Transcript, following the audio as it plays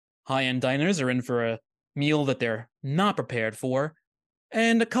High-end diners are in for a meal that they're not prepared for,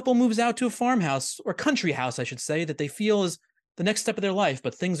 and a couple moves out to a farmhouse, or country house, I should say, that they feel is the next step of their life,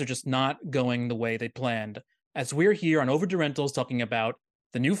 but things are just not going the way they planned. As we're here on Overdue Rentals talking about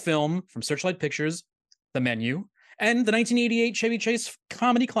the new film from Searchlight Pictures, The Menu, and the 1988 Chevy Chase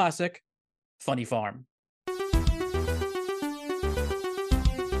comedy classic, Funny Farm.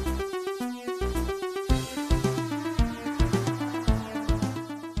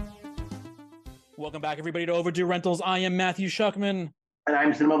 Welcome back, everybody, to Overdue Rentals. I am Matthew Schuckman. And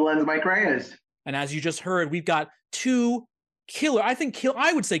I'm Cinema Blend's Mike Reyes. And as you just heard, we've got two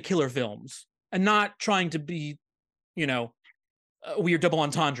I would say killer films, and not trying to be, a weird double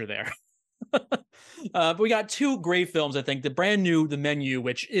entendre there. But we got two great films, I think. The brand new The Menu,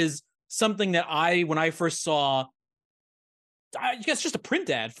 which is something that when I first saw, I guess just a print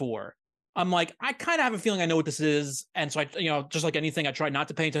ad for, I'm like, I kind of have a feeling I know what this is. And so I, just like anything, I try not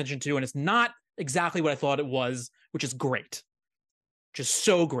to pay attention to, and it's not exactly what I thought it was, which is great. Just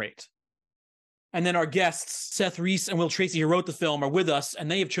so great. And then our guests, Seth Reese and Will Tracy, who wrote the film, are with us, and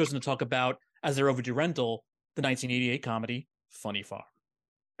they have chosen to talk about, as their overdue rental, the 1988 comedy Funny Farm.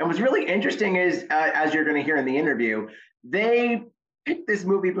 And what's really interesting is, as you're going to hear in the interview, they picked this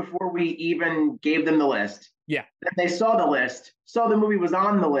movie before we even gave them the list. Yeah. Then they saw the list, saw the movie was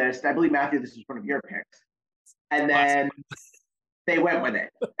on the list. I believe, Matthew, this is one of your picks. And then they went with it.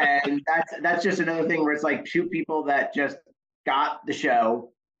 And that's just another thing where it's like two people that just got the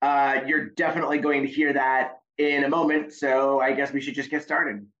show. You're definitely going to hear that in a moment. So I guess we should just get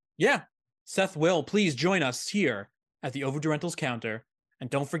started. Yeah. Seth, Will, please join us here at the Overdue Rentals counter. And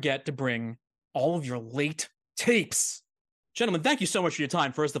don't forget to bring all of your late tapes. Gentlemen, thank you so much for your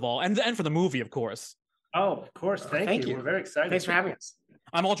time, first of all, and for the movie, of course. Oh, of course. Thank you. We're very excited. Thanks for having us.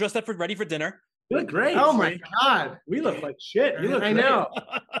 I'm all dressed up ready for dinner. You look great. Oh my God. We look like shit. You look I great. know.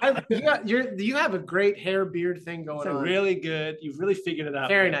 You have a great hair beard thing going on. Really good. You've really figured it out.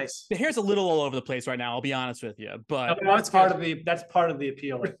 Very nice. The hair's a little all over the place right now, I'll be honest with you. But that's part of the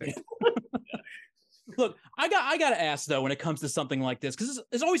appeal, I think. Look, I got to ask, though, when it comes to something like this, because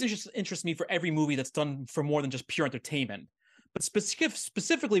it's always interests me for every movie that's done for more than just pure entertainment. But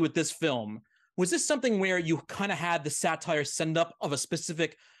specifically with this film, was this something where you kind of had the satire send up of a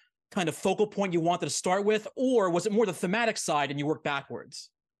specific kind of focal point you wanted to start with, or was it more the thematic side and you work backwards?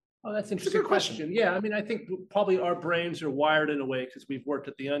 Oh, that's an interesting question. Yeah, I mean, I think probably our brains are wired in a way, because we've worked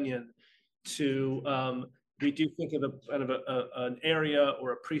at The Onion, to we do think of an area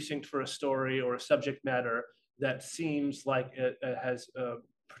or a precinct for a story or a subject matter that seems like it has a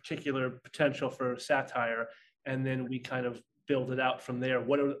particular potential for satire, and then we kind of build it out from there.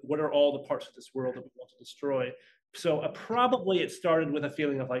 What are all the parts of this world that we want to destroy? So probably it started with a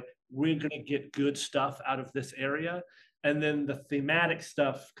feeling of like, we're going to get good stuff out of this area. And then the thematic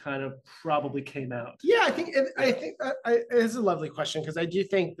stuff kind of probably came out. Yeah, I think it is a lovely question, because I do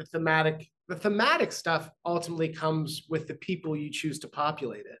think the thematic stuff ultimately comes with the people you choose to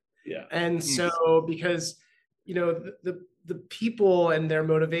populate it. Yeah. And so, because, the people and their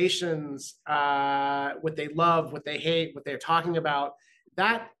motivations, what they love, what they hate, what they're talking about,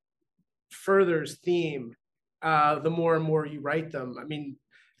 that furthers theme the more and more you write them. I mean,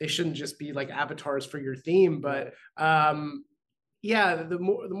 they shouldn't just be like avatars for your theme, but the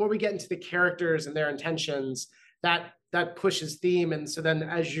more we get into the characters and their intentions, that pushes theme. And so then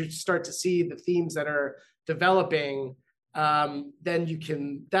as you start to see the themes that are developing, then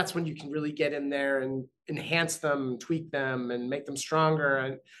that's when you can really get in there and enhance them, tweak them, and make them stronger.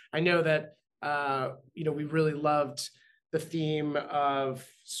 And I know that we really loved the theme of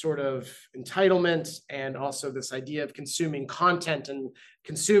sort of entitlement, and also this idea of consuming content and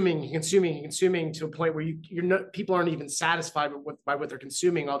consuming to a point where people aren't even satisfied by what they're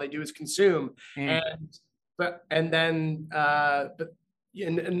consuming. All they do is consume, and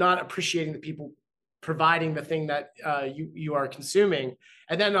not appreciating the people providing the thing that you are consuming.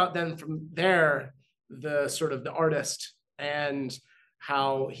 And then from there, the sort of the artist and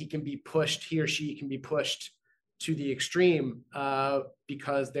how he or she can be pushed to the extreme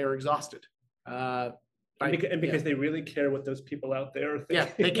because they're exhausted. Because they really care what those people out there think. Yeah,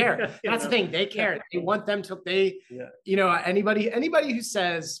 they care. That's the thing. They care. They want them to. Anybody who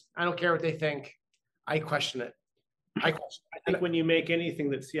says I don't care what they think, I question it. I think when you make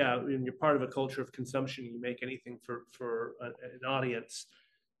anything that's when you're part of a culture of consumption, you make anything for an audience.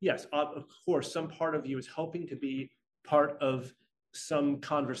 Yes, of course, some part of you is hoping to be part of some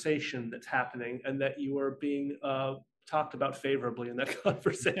conversation that's happening, and that you are being talked about favorably in that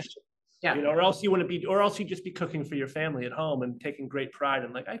conversation. Yeah. Or else you just be cooking for your family at home and taking great pride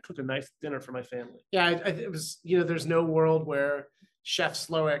in, like, I cook a nice dinner for my family. Yeah, it was, there's no world where Chef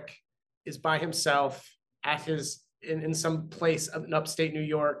Slowick is by himself at his in some place in upstate New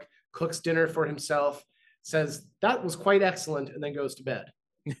York, cooks dinner for himself, says that was quite excellent, and then goes to bed.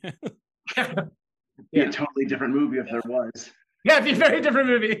 Be a totally different movie if there was. Yeah, it'd be a very different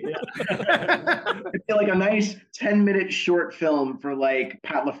movie. It'd be like a nice 10-minute short film for like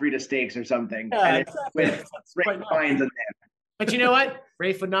Pat LaFrieda Steaks or something. Yeah, and exactly. with Ralph Fiennes in there. But you know what?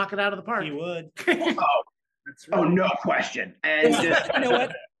 Rafe would knock it out of the park. He would. Oh, no question. And just, You know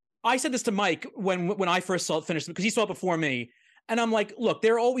what? I said this to Mike when I first saw it finished, because he saw it before me. And I'm like, look,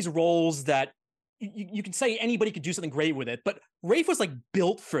 there are always roles that you can say anybody could do something great with it, but Rafe was like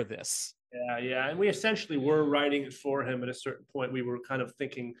built for this. Yeah. And we essentially were writing it for him at a certain point. We were kind of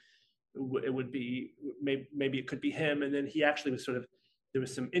thinking it would be, maybe it could be him. And then he actually was there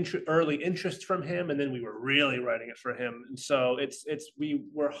was some early interest from him, and then we were really writing it for him. And so we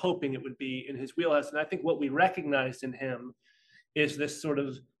were hoping it would be in his wheelhouse. And I think what we recognized in him is this sort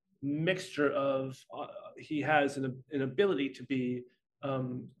of mixture of he has an ability to be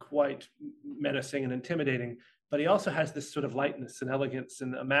quite menacing and intimidating, but he also has this sort of lightness and elegance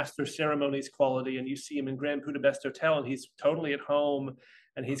and a master of ceremonies quality. And you see him in Grand Budapest Hotel, and he's totally at home,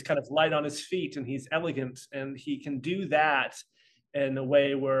 and he's kind of light on his feet, and he's elegant, and he can do that in a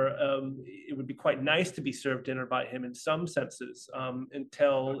way where it would be quite nice to be served dinner by him in some senses,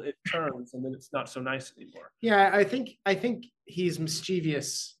 until it turns, and then it's not so nice anymore. Yeah, I think he's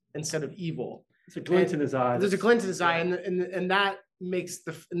mischievous instead of evil. It's a glint in his eye. There's a glint in his eye, and that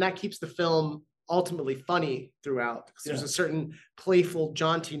keeps the film ultimately funny throughout, because there's a certain playful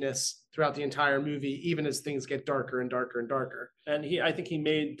jauntiness throughout the entire movie, even as things get darker and darker and darker. And I think he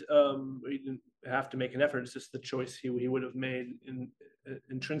made, he didn't have to make an effort. It's just the choice he would have made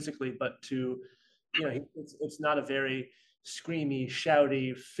intrinsically, but it's not a very screamy,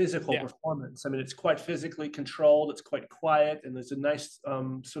 shouty, physical performance. I mean, it's quite physically controlled. It's quite quiet, and there's a nice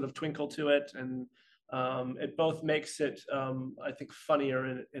sort of twinkle to it. And it both makes it, I think, funnier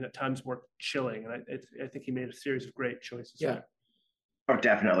and at times more chilling. And I think he made a series of great choices. Yeah. There. oh,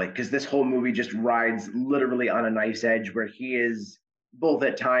 definitely. Because this whole movie just rides literally on a nice edge where he is both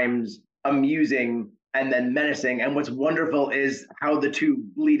at times amusing and then menacing. And what's wonderful is how the two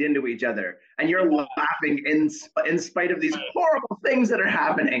bleed into each other. And you're laughing in spite of these horrible things that are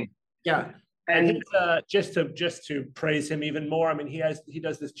happening. Yeah. And just to praise him even more, I mean, he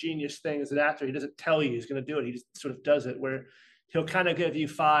does this genius thing as an actor. He doesn't tell you he's going to do it. He just sort of does it, where he'll kind of give you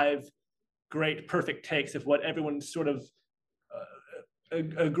 5 great, perfect takes of what everyone sort of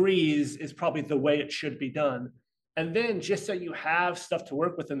agrees is probably the way it should be done. And then just so you have stuff to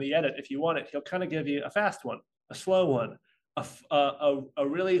work with in the edit, if you want it, he'll kind of give you a fast one, a slow one, a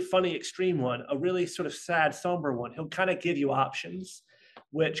really funny extreme one, a really sort of sad, somber one. He'll kind of give you options,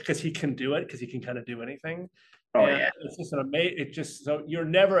 because he can do it, because he can kind of do anything. Oh, and yeah. it's just so you're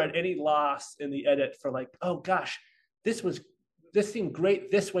never at any loss in the edit for like, oh gosh, this seemed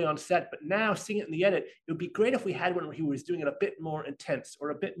great this way on set, but now seeing it in the edit, it would be great if we had one where he was doing it a bit more intense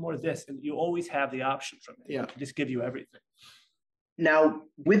or a bit more this, and you always have the option from it. Yeah. It can just give you everything. Now,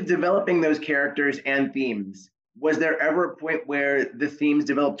 with developing those characters and themes, was there ever a point where the themes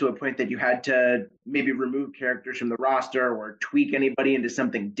developed to a point that you had to maybe remove characters from the roster or tweak anybody into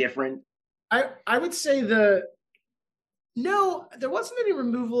something different? I would say no, there wasn't any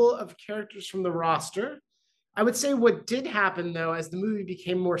removal of characters from the roster. I would say what did happen, though, as the movie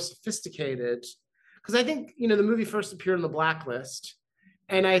became more sophisticated, because I think, the movie first appeared on the Blacklist.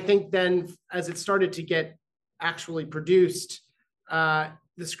 And I think then as it started to get actually produced,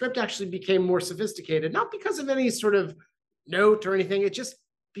 the script actually became more sophisticated, not because of any sort of note or anything. It just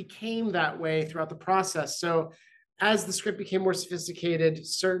became that way throughout the process. So as the script became more sophisticated,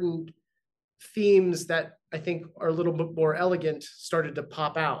 certain themes that I think are a little bit more elegant started to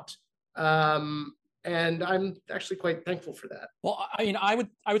pop out. And I'm actually quite thankful for that. Well, I mean, I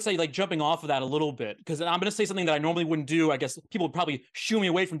would say, like, jumping off of that a little bit, because I'm going to say something that I normally wouldn't do. I guess people would probably shoo me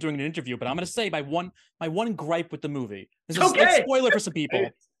away from doing an interview, but I'm going to say my one gripe with the movie. This is a spoiler for some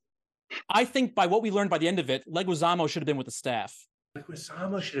people. I think by what we learned by the end of it, Leguizamo should have been with the staff.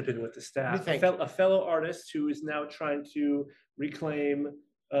 Leguizamo should have been with the staff. What do you think? A fellow artist who is now trying to reclaim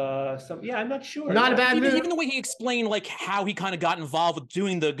I'm not sure. Not a bad move. Even the way he explained, like, how he kind of got involved with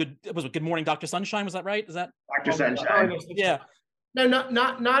doing the Good Morning Dr. Sunshine, was that right? Is that Dr. Sunshine? Yeah. No,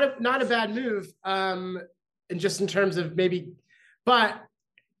 not a bad move. And just in terms of maybe, but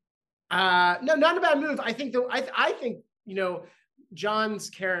no, not a bad move. I think I think John's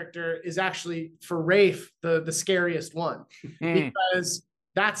character is actually, for Rafe, the scariest one, because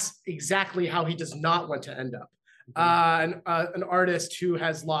that's exactly how he does not want to end up. An artist who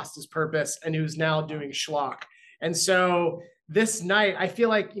has lost his purpose and who's now doing schlock. And so this night, I feel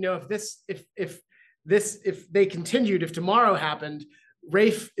like, you know, if they continued, if tomorrow happened,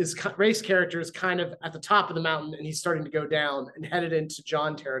 Rafe's character is kind of at the top of the mountain and he's starting to go down and headed into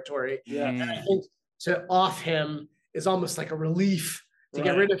John territory. Yeah. And I think to off him is almost like a relief to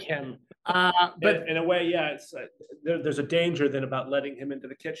get rid of him. But in a way, yeah, it's there's a danger then about letting him into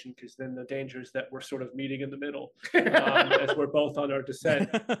the kitchen, because then the danger is that we're sort of meeting in the middle as we're both on our descent.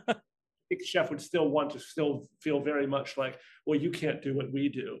 I think Chef would still want to still feel very much like, well, you can't do what we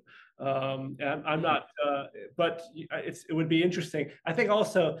do. And I'm not, but it would be interesting. I think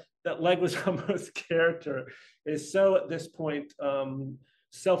also that Leguizamo's character is so at this point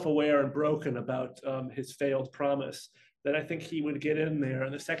self-aware and broken about his failed promise that I think he would get in there,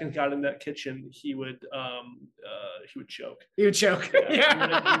 and the second he got in that kitchen, he would choke. He would choke. Yeah. He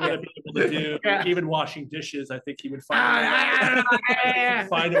wouldn't be able to do even washing dishes. I think he would find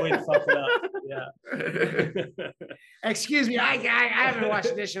a way to fuck it up. Yeah. Excuse me, I haven't washed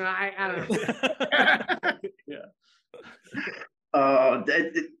the dish. I don't know. Yeah. Oh,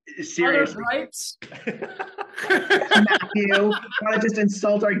 seriously, gripes? Matthew, want to just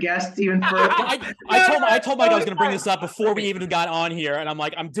insult our guests even further? I told Mike I was going to bring this up before we even got on here, and I'm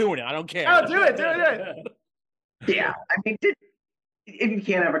like, I'm doing it. I don't care. Oh, do it. Yeah, I mean, if you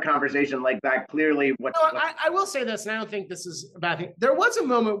can't have a conversation like that, clearly I will say this, and I don't think this is a bad thing. There was a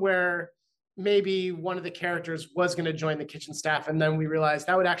moment where maybe one of the characters was going to join the kitchen staff, and then we realized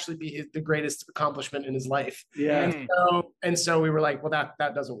that would actually be the greatest accomplishment in his life. Yeah. And so we were like, well,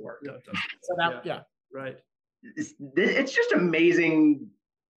 that doesn't work. No, it doesn't. So that, Right. It's just amazing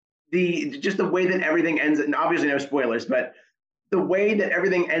the way that everything ends, and obviously no spoilers, but the way that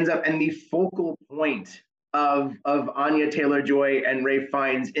everything ends up and the focal point of Anya Taylor-Joy and Ralph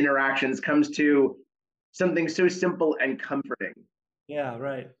Fiennes' interactions comes to something so simple and comforting. Yeah,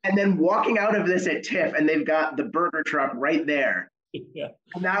 right. And then walking out of this at TIFF, and they've got the burger truck right there. Yeah.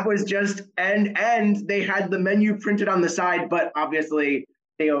 And that was just, and they had the menu printed on the side, but obviously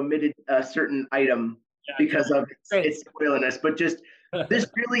they omitted a certain item because of its spoiliness. But just, this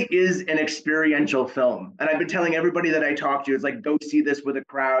really is an experiential film. And I've been telling everybody that I talk to, it's like, go see this with a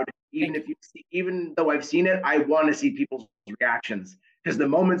crowd. Even though I've seen it, I want to see people's reactions. Because the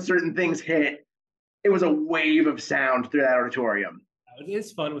moment certain things hit, it was a wave of sound through that auditorium. It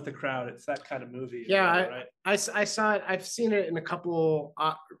is fun with the crowd. It's that kind of movie. Yeah, right? I saw it. I've seen it in a couple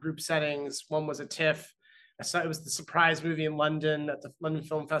group settings. One was a TIFF. I saw it was the surprise movie in London at the London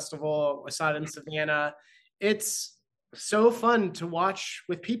Film Festival. I saw it in Savannah. It's so fun to watch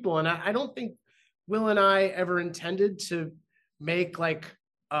with people. And I don't think Will and I ever intended to make like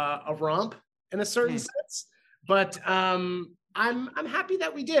a romp in a certain sense. But I'm happy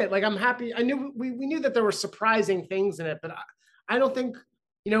that we did. Like, I'm happy. I knew we knew that there were surprising things in it, but I don't think,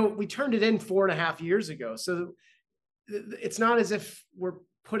 we turned it in 4.5 years ago. So it's not as if we're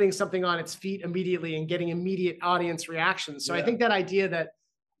putting something on its feet immediately and getting immediate audience reactions. So I think that idea that,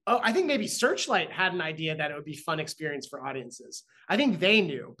 I think maybe Searchlight had an idea that it would be fun experience for audiences. I think they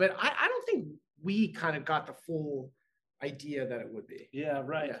knew, but I don't think we kind of got the full idea that it would be. Yeah,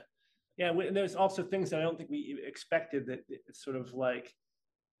 right. Yeah, and there's also things that I don't think we expected, that it's sort of like,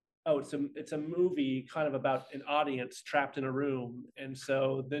 it's a movie kind of about an audience trapped in a room, and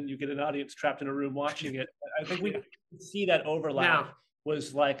so then you get an audience trapped in a room watching it. I think we see that overlap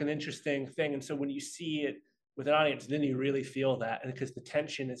was like an interesting thing, and so when you see it with an audience, then you really feel that, and because the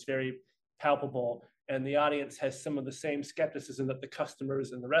tension is very palpable, and the audience has some of the same skepticism that the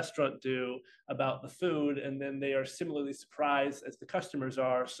customers in the restaurant do about the food, and then they are similarly surprised as the customers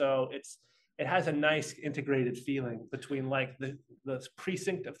are. So it has a nice integrated feeling between like the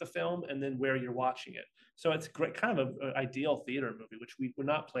precinct of the film and then where you're watching it. So it's great, kind of an ideal theater movie, which we were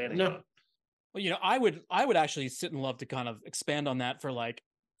not planning on. Well, I would actually sit and love to kind of expand on that for like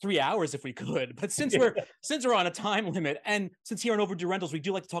 3 hours if we could. But since we're on a time limit, and since here on Overdue Rentals, we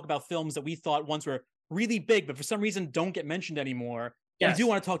do like to talk about films that we thought once were really big, but for some reason don't get mentioned anymore. Yes. We do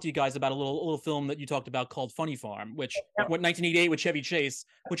want to talk to you guys about a little film that you talked about called Funny Farm, which 1988 with Chevy Chase,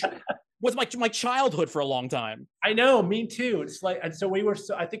 which was my childhood for a long time. I know, me too. It's like, and so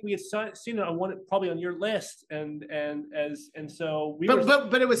I think we had seen it on probably on your list, and so we.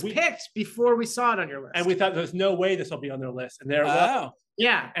 But it was picked before we saw it on your list, and we thought there's no way this will be on their list, and there it was.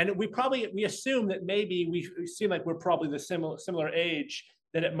 Yeah, and we assumed that maybe we seem like we're probably the similar age,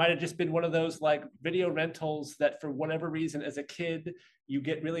 that it might have just been one of those like video rentals that for whatever reason as a kid you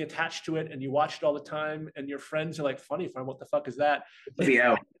get really attached to it and you watch it all the time, and your friends are like, Funny Farm, what the fuck is that?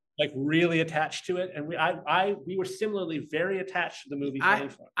 Yeah. Like really attached to it, and we were similarly very attached to the movie Funny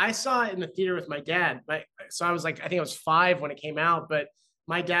Farm. I saw it in the theater with my dad. So I was like, I think I was 5 when it came out, but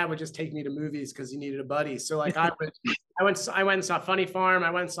my dad would just take me to movies because he needed a buddy. So like I went and saw Funny Farm.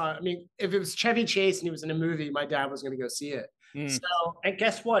 I mean, if it was Chevy Chase and he was in a movie, my dad was going to go see it. So, and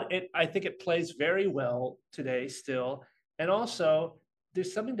guess what? I think it plays very well today still. And also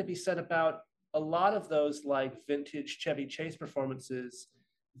there's something to be said about a lot of those like vintage Chevy Chase performances.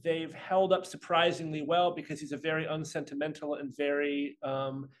 They've held up surprisingly well because he's a very unsentimental and very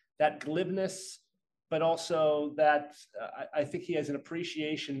that glibness, but also that I think he has an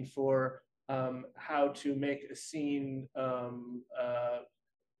appreciation for how to make a scene.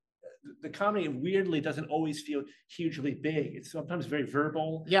 The comedy weirdly doesn't always feel hugely big. It's sometimes very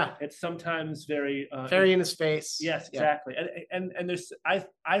verbal. Yeah. It's sometimes very in his face. Yes, exactly. Yeah. And there's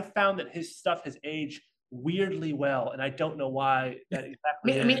I found that his stuff has aged weirdly well, and I don't know why that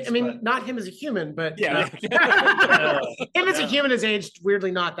exactly. I mean, not him as a human, but yeah, him as a human has aged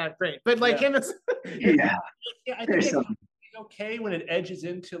weirdly not that great. But like him as yeah, I think it's okay when it edges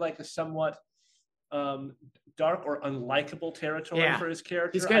into like a somewhat dark or unlikable territory for his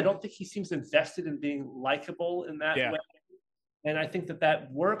character. I don't think he seems invested in being likable in that way. And I think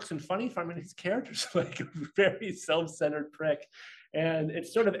that works in Funny Farm. I mean, his character's like a very self-centered prick. And it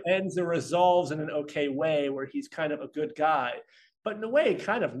sort of ends and resolves in an okay way where he's kind of a good guy. But in a way,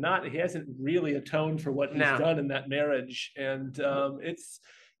 kind of not. He hasn't really atoned for what he's done in that marriage. And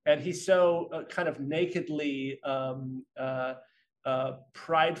he's so kind of nakedly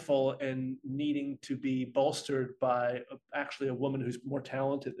prideful and needing to be bolstered by actually a woman who's more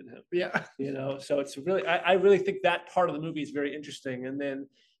talented than him. Yeah. You know, so it's really, I really think that part of the movie is very interesting. And then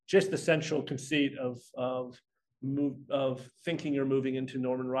just the central conceit of thinking you're moving into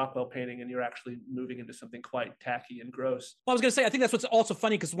Norman Rockwell painting and you're actually moving into something quite tacky and gross. Well, I was gonna say, I think that's what's also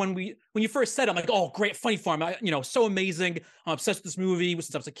funny, because when you first said it, I'm like, oh, great, Funny Farm, so amazing. I'm obsessed with this movie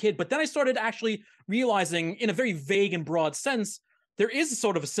since I was a kid. But then I started actually realizing, in a very vague and broad sense, there is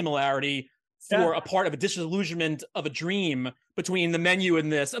sort of a similarity for a part of a disillusionment of a dream between the menu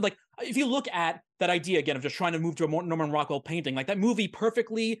and this. Like, if you look at that idea again of just trying to move to a Norman Rockwell painting, like that movie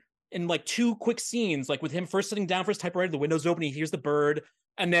perfectly in like 2 quick scenes, like with him first sitting down for his typewriter, the window's open, he hears the bird,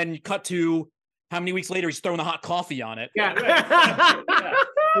 and then you cut to how many weeks later he's throwing the hot coffee on it. Yeah.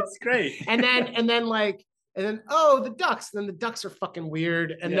 It's great. And then the ducks. And then the ducks are fucking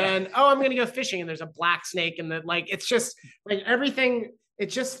weird. And then I'm gonna go fishing, and there's a black snake, and then like it's just like everything.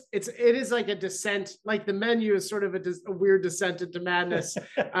 It is like a descent. Like the menu is sort of a weird descent into madness.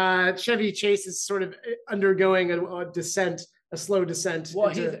 Chevy Chase is sort of undergoing a descent. A slow descent. Well,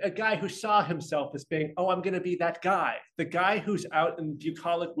 he's a guy who saw himself as being, I'm going to be that guy. The guy who's out in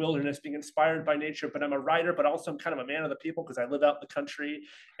bucolic wilderness being inspired by nature, but I'm a writer, but also I'm kind of a man of the people because I live out in the country,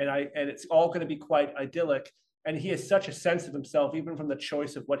 and it's all going to be quite idyllic. And he has such a sense of himself, even from the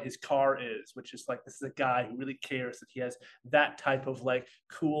choice of what his car is, which is like, this is a guy who really cares that he has that type of like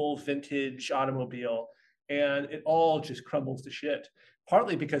cool vintage automobile. And it all just crumbles to shit.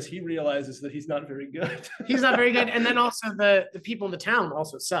 Partly because he realizes that he's not very good. He's not very good. And then also the people in the town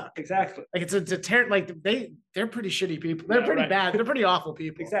also suck. Exactly. Like it's like they're pretty shitty people. They're pretty bad. They're pretty awful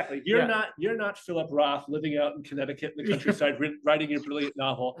people. Exactly. You're not Philip Roth living out in Connecticut in the countryside writing your brilliant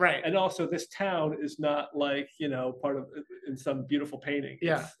novel. Right. And also this town is not like, part of in some beautiful painting.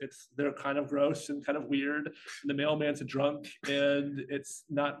 Yeah. They're kind of gross and kind of weird. And the mailman's a drunk and it's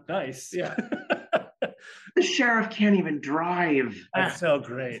not nice. Yeah. The sheriff can't even drive. That's so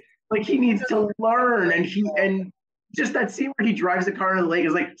great. Like he needs to learn, and just that scene where he drives the car into the lake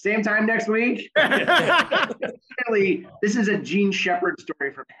is like same time next week. Really, this is a Gene Shepard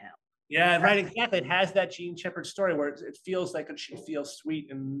story from hell. Yeah, right. Exactly. It has that Gene Shepard story where it feels like it should feel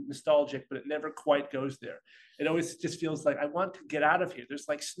sweet and nostalgic, but it never quite goes there. It always just feels like I want to get out of here. There's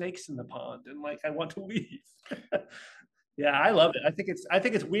like snakes in the pond, and like I want to leave. Yeah, I love it. I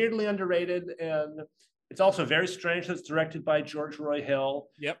think it's weirdly underrated, and it's also very strange that it's directed by George Roy Hill.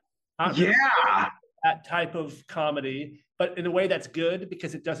 Yep. That type of comedy, but in a way that's good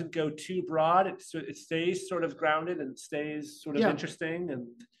because it doesn't go too broad. It stays sort of grounded and stays sort of interesting. And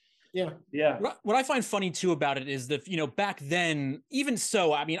yeah. What I find funny too about it is that, back then, even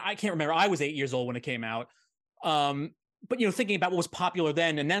so, I mean, I can't remember. I was 8 years old when it came out. But, thinking about what was popular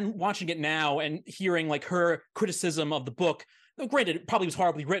then and then watching it now and hearing like her criticism of the book, granted, it probably was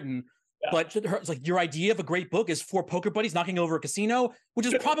horribly written, but it's like, your idea of a great book is 4 poker buddies knocking over a casino, which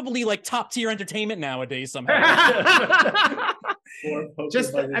is probably like top tier entertainment nowadays somehow. Will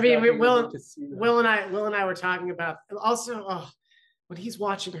and I were talking about also, when he's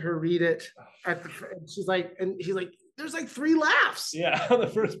watching her read it he's like, there's like 3 laughs. Yeah, on the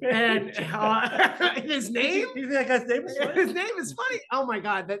first page. And his name? You think that guy's name is funny? His name is funny. Oh my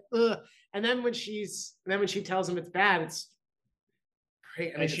God. And then when she tells him it's bad, it's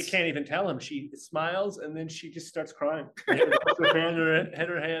great. I mean, And she can't even tell him. She smiles and then she just starts crying. Hit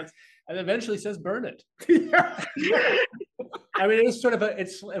her hands, and eventually says, "Burn it." I mean, it's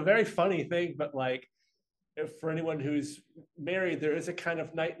a very funny thing, but like, for anyone who's married, there is a kind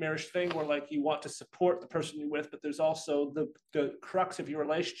of nightmarish thing where like you want to support the person you're with, but there's also the crux of your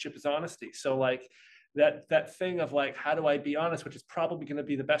relationship is honesty. So like that thing of like, how do I be honest, which is probably going to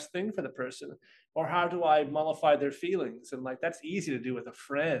be the best thing for the person, or how do I mollify their feelings? And like that's easy to do with a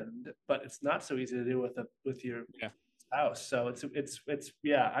friend, but it's not so easy to do with your spouse. So it's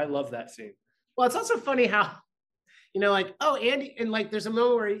yeah, I love that scene. Well, it's also funny how, like, oh, Andy, and like there's a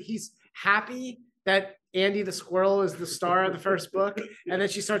moment where he's happy that Andy the squirrel is the star of the first book, and then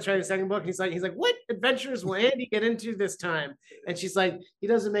she starts writing the second book, and he's like, what adventures will Andy get into this time? And she's like, he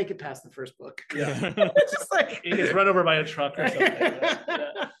doesn't make it past the first book. Yeah. It's just like he gets run over by a truck or something.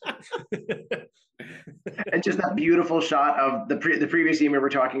 And just that beautiful shot of the previous scene we were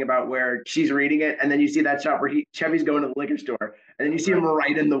talking about where she's reading it, and then you see that shot where Chevy's going to the liquor store, and then you see him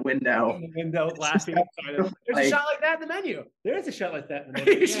right in the window. In the window, laughing. There's a shot like that in the menu. There is a shot like that in the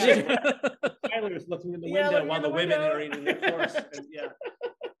menu. Yeah. Tyler is looking in the window while the women are eating their course. And, yeah.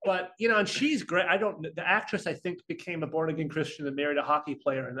 But, and she's great. The actress, I think, became a born-again Christian and married a hockey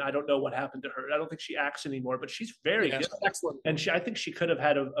player, and I don't know what happened to her. I don't think she acts anymore, but she's very good. Excellent. And I think she could have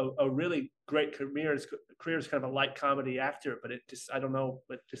had a really great career as kind of a light comedy actor, but I don't know,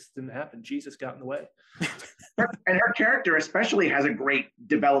 it just didn't happen. Jesus got in the way. And her character especially has a great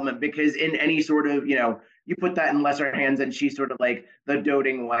development, because in any sort of, you put that in lesser hands and she's sort of like the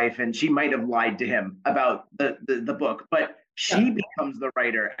doting wife, and she might have lied to him about the book, but she becomes the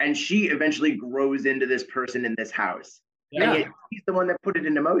writer, and she eventually grows into this person in this house. Yeah. And yet he's the one that put it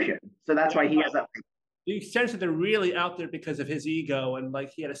into motion. So that's why he has that. The sense that they're really out there because of his ego, and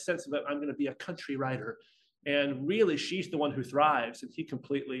like he had a sense of, I'm going to be a country writer. And really, she's the one who thrives, and he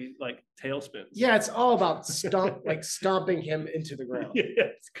completely like tailspins. Yeah, it's all about stomping him into the ground. Yeah,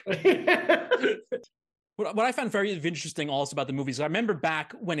 it's great. What I found very interesting also about the movies, I remember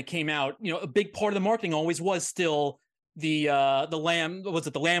back when it came out, a big part of the marketing always was still the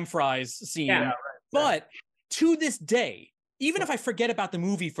lamb fries scene. Yeah, right. But to this day, even if I forget about the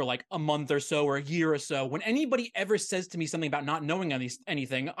movie for like a month or so or a year or so, when anybody ever says to me something about not knowing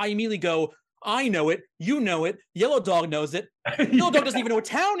anything, I immediately go, I know it, you know it, Yellow Dog knows it. Yellow Dog doesn't even know what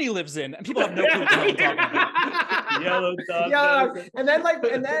town he lives in, and people have no clue what Yellow Dog is. Yellow Dog. Yeah, and then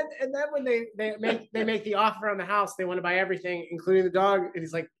when they make the offer on the house, they want to buy everything, including the dog, and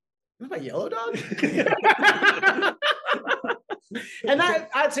he's like, "What about Yellow Dog?" And that,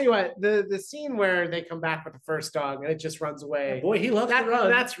 I'll tell you what, the scene where they come back with the first dog and it just runs away. Boy, he loves to run.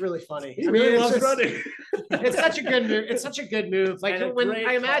 That's really funny. He really loves running. It's such a good move. It's such a good move. Like when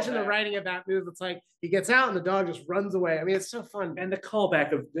I imagine the writing of that move, it's like he gets out and the dog just runs away. I mean, it's so fun. And the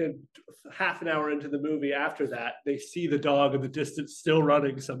callback of half an hour into the movie after that, they see the dog in the distance still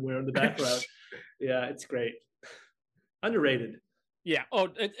running somewhere in the background. Yeah, it's great. Underrated. Yeah. Oh,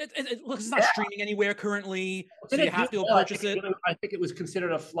 it's not streaming anywhere currently, so you have to purchase it. I think it was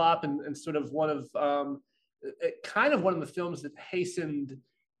considered a flop and sort of one of the films that hastened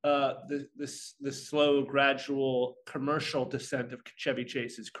the slow, gradual commercial descent of Chevy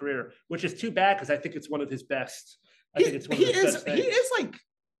Chase's career, which is too bad because I think it's one of his best. I think it's one of his best things. He is like,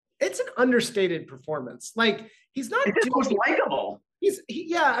 it's an understated performance. Like he's not the most likable. He's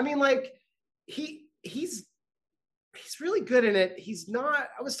really good in it. He's not.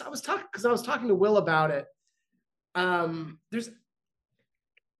 I was talking to Will about it. I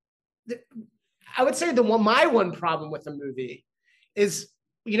would say my one problem with the movie is,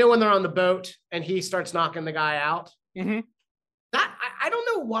 when they're on the boat and he starts knocking the guy out. Mm-hmm. That I don't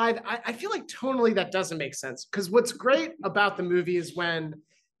know why. I feel like tonally that doesn't make sense, because what's great about the movie is when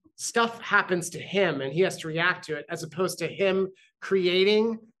stuff happens to him and he has to react to it, as opposed to him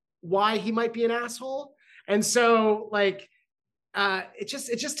creating why he might be an asshole. And so, like, it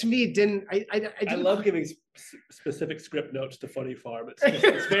just to me didn't. I love giving specific script notes to Funny Farm. It's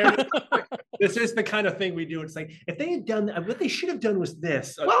very. This is the kind of thing we do. It's like, if they had done what they should have done was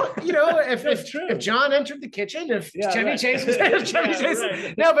this. Well, if John entered the kitchen, if Chevy Chase was Chevy Chase.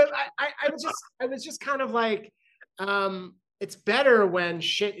 Right. No, but I was just kind of like, it's better when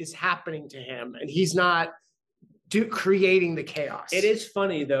shit is happening to him and he's not creating the chaos. It is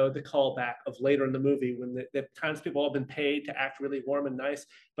funny though, the callback of later in the movie when the townspeople have been paid to act really warm and nice,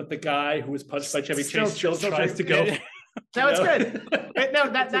 but the guy who was punched by Chevy Chase still tries to go. No, it's good.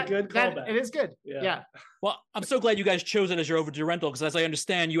 No, that's a good callback. It is good. Yeah. Well, I'm so glad you guys chose it as your overdue rental, because as I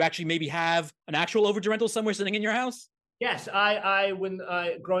understand, you actually maybe have an actual overdue rental somewhere sitting in your house. Yes, when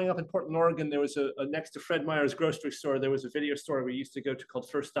growing up in Portland, Oregon, there was a next to Fred Meyer's grocery store, there was a video store we used to go to called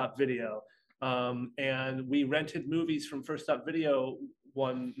First Stop Video. And we rented movies from First Stop Video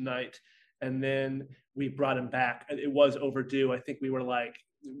one night, and then we brought them back. It was overdue. I think we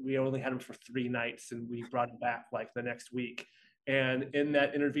only had them for 3 nights, and we brought them back like the next week. And in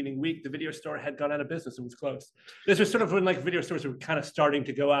that intervening week, the video store had gone out of business and was closed. This was sort of when like video stores were kind of starting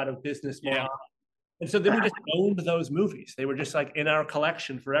to go out of business more. Yeah. And so then we just owned those movies. They were just like in our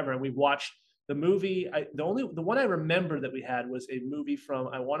collection forever. And we watched the movie. The one I remember that we had was a movie from,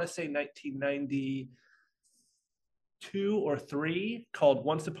 I want to say 1992 or 3 called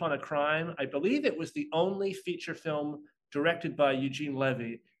Once Upon a Crime. I believe it was the only feature film directed by Eugene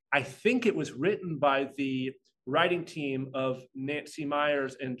Levy. I think it was written by the writing team of Nancy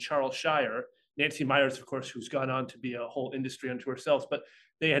Meyers and Charles Shire. Nancy Meyers, of course, who's gone on to be a whole industry unto herself, but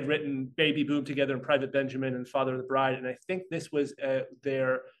they had written Baby Boom together and Private Benjamin and Father of the Bride. And I think this was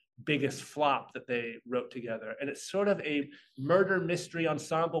their biggest flop that they wrote together. And it's sort of a murder mystery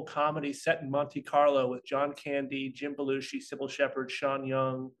ensemble comedy set in Monte Carlo with John Candy, Jim Belushi, Sybil Shepherd, Sean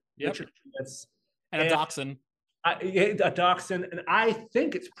Young, Richard Schmitz. And a dachshund. A dachshund. And I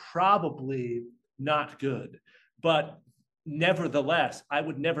think it's probably not good. But nevertheless, I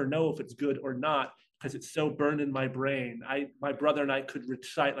would never know if it's good or not because it's so burned in my brain. My brother and I could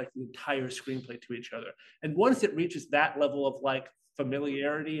recite like the entire screenplay to each other. And once it reaches that level of like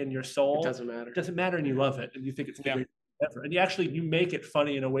familiarity in your soul, It doesn't matter. It doesn't matter, and you love it, and you think it's the greatest ever. And you make it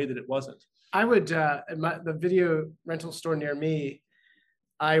funny in a way that it wasn't. I would at the video rental store near me,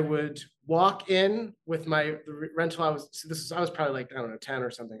 I would walk in with the rental. I was probably like, I don't know, 10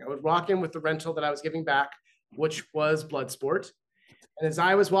 or something. I would walk in with the rental that I was giving back, which was Bloodsport. And as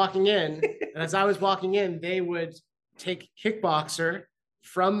I was walking in, they would take Kickboxer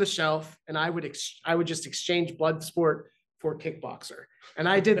from the shelf, and I would just exchange Bloodsport for Kickboxer. And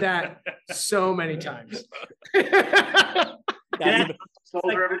I did that so many times.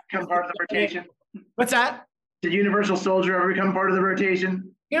 Soldier ever become part of the rotation? What's that? Did Universal Soldier ever become part of the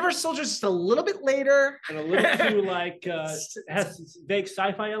rotation? Universal Soldier's just a little bit later. And a little too like has vague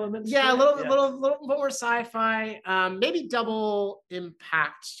sci-fi elements. Yeah, a little more sci-fi. Maybe Double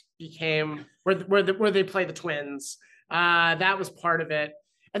Impact became where they play the twins. That was part of it.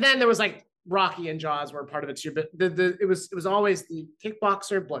 And then there was like Rocky and Jaws were part of it too. But it was always the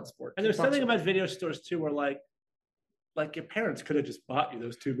Kickboxer, Bloodsport. And there's something about video stores too, where like your parents could have just bought you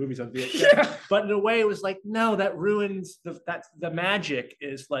those 2 movies on VHS. But in a way, it was like, no, that ruins the magic.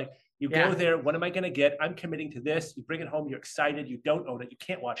 Is like you go there. What am I going to get? I'm committing to this. You bring it home. You're excited. You don't own it. You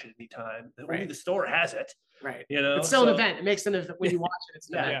can't watch it anytime. Only the store has it. Right. You know, it's still an event. It makes an event when you watch it. It's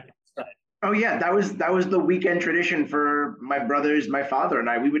an event. Right. Oh yeah, that was the weekend tradition for my brothers, my father, and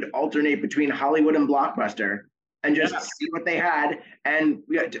I. We would alternate between Hollywood and Blockbuster and just see what they had. And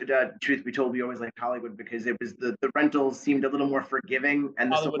truth be told, we always liked Hollywood because it was the rentals seemed a little more forgiving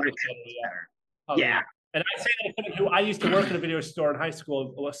and the Hollywood selection was better. Yeah. And I say that I used to work at a video store in high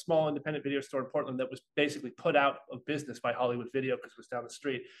school, a small independent video store in Portland that was basically put out of business by Hollywood Video because it was down the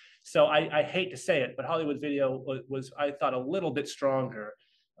street. So I hate to say it, but Hollywood Video was I thought, a little bit stronger.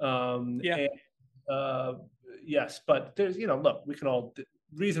 Yes, but there's, look, we can all,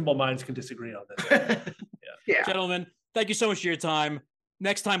 reasonable minds can disagree on this. Yeah. Gentlemen, thank you so much for your time.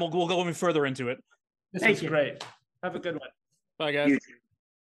 Next time we'll go even further into it. This is great. Have a good one. Bye, guys.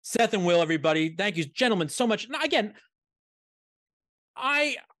 Seth and Will, everybody. Thank you, gentlemen, so much. Now, again,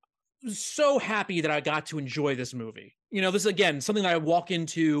 I was so happy that I got to enjoy this movie. This is, again, something that I walk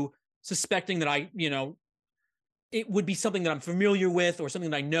into suspecting that it would be something that I'm familiar with or something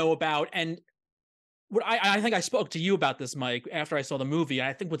that I know about. And what I think I spoke to you about this, Mike, after I saw the movie.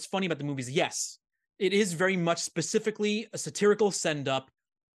 I think what's funny about the movie is, yes, it is very much specifically a satirical send-up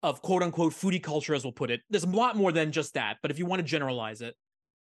of quote-unquote foodie culture, as we'll put it. There's a lot more than just that, but if you want to generalize it.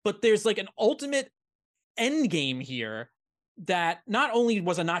 But there's like an ultimate end game here that not only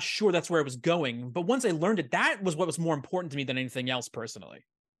was I not sure that's where it was going, but once I learned it, that was what was more important to me than anything else personally.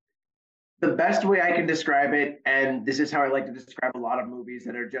 The best way I can describe it, and this is how I like to describe a lot of movies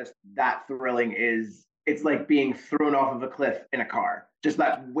that are just that thrilling, is it's like being thrown off of a cliff in a car. Just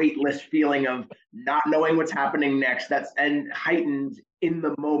that weightless feeling of not knowing what's happening next. And heightened in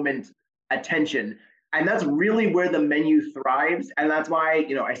the moment attention. And that's really where the menu thrives. And that's why,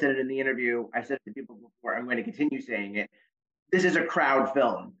 I said it in the interview, I've said it to people before, I'm going to continue saying it. This is a crowd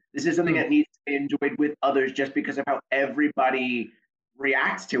film. This is something that needs to be enjoyed with others just because of how everybody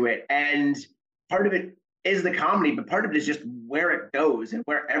reacts to it. And part of it is the comedy, but part of it is just where it goes and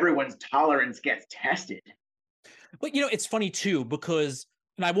where everyone's tolerance gets tested. But, it's funny too, because,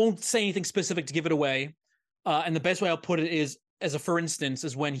 and I won't say anything specific to give it away, And the best way I'll put it is, as a for instance,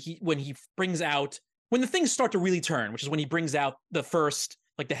 is when he brings out, when the things start to really turn, which is when he brings out the first,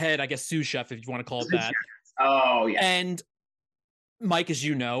 like the head, I guess, sous chef, if you want to call it that. Oh yeah. And Mike, as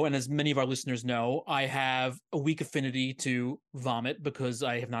you know, and as many of our listeners know, I have a weak affinity to vomit because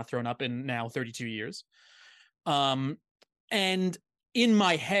I have not thrown up in now 32 years. And in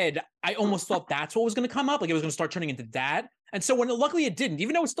my head, I almost thought that's what was going to come up. Like it was going to start turning into that. And so luckily it didn't,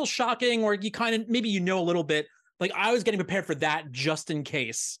 even though it's still shocking, or you kind of, maybe a little bit, like I was getting prepared for that just in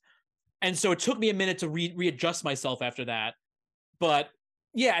case. And so it took me a minute to readjust myself after that. But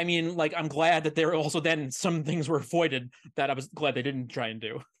yeah, I mean, like, I'm glad that there also then some things were avoided that I was glad they didn't try and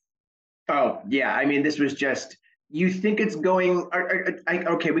do. Oh yeah, I mean, this was just, you think it's going,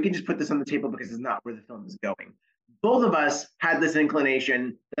 okay, we can just put this on the table because it's not where the film is going. Both of us had this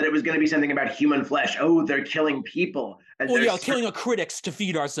inclination that it was going to be something about human flesh. Oh, they're killing people. Well, yeah, killing a critics to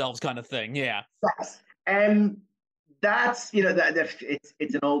feed ourselves kind of thing. Yeah. Yes. And that's, it's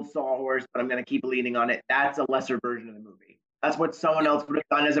an old sawhorse, but I'm going to keep leaning on it. That's a lesser version of the movie. That's what someone else would have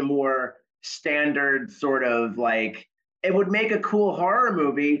done as a more standard sort of like, it would make a cool horror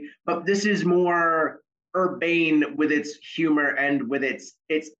movie, but this is more urbane with its humor and with its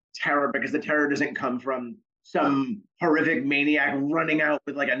terror, because the terror doesn't come from some horrific maniac running out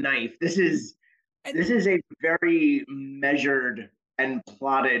with like a knife. This is a very measured and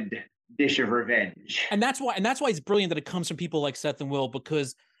plotted dish of revenge. And that's why it's brilliant that it comes from people like Seth and Will,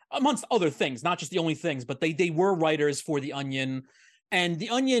 because amongst other things, not just the only things, but they were writers for The Onion. And The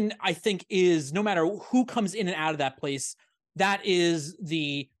Onion, I think, is, no matter who comes in and out of that place, that is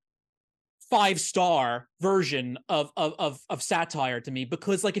the 5-star version of satire to me.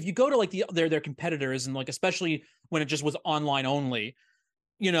 Because like if you go to like their competitors, and like especially when it just was online only,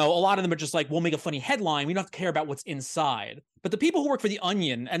 a lot of them are just like, we'll make a funny headline, we don't have to care about what's inside. But the people who work for The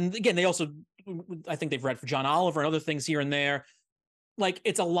Onion, and again, they also, I think they've read for John Oliver and other things here and there, like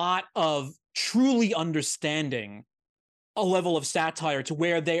it's a lot of truly understanding a level of satire to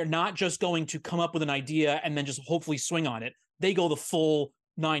where they are not just going to come up with an idea and then just hopefully swing on it. They go the full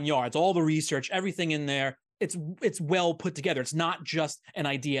 9 yards, all the research, everything in there. It's well put together. It's not just an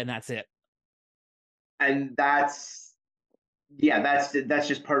idea and that's it. And that's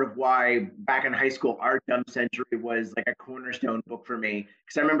just part of why back in high school, Our Dumb Century was like a cornerstone book for me.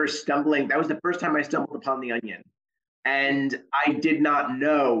 Because I remember stumbling, that was the first time I stumbled upon The Onion. And I did not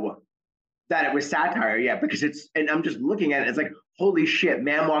know that it was satire yet, because and I'm just looking at it, it's like, holy shit,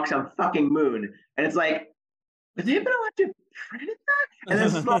 man walks on fucking moon. And it's like, was they been allowed to credit that? And then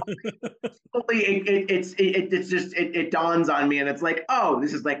slowly it dawns on me, and it's like, oh,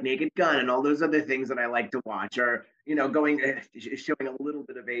 this is like Naked Gun and all those other things that I like to watch, or showing a little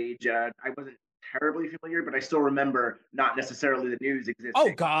bit of age. I wasn't terribly familiar, but I still remember not necessarily the news existing.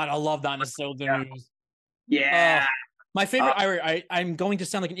 Oh God, I love not necessarily the news. Yeah. My favorite, I'm going to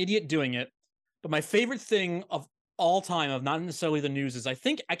sound like an idiot doing it, but my favorite thing of all time of not necessarily the news is, I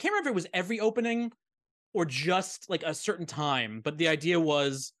can't remember if it was every opening or just like a certain time, but the idea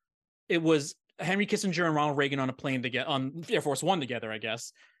was, it was Henry Kissinger and Ronald Reagan on a plane together, on Air Force One together, I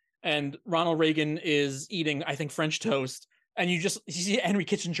guess. And Ronald Reagan is eating, I think, French toast. And you see Henry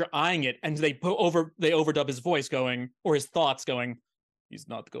Kissinger eyeing it, and they overdub his voice going, or his thoughts going, he's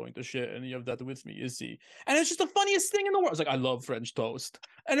not going to share any of that with me, is he? And it's just the funniest thing in the world. It's like, I love French toast.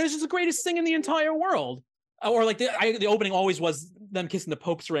 And it's just the greatest thing in the entire world. Or like the opening always was them kissing the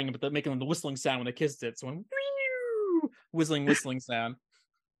Pope's ring, but making the whistling sound when they kissed it. So I'm whistling sound.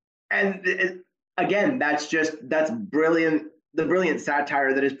 And again, that's brilliant. The brilliant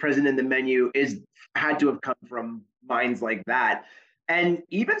satire that is present in the menu had to have come from minds like that. And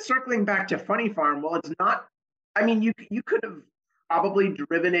even circling back to Funny Farm, well, it's not, I mean, you could have probably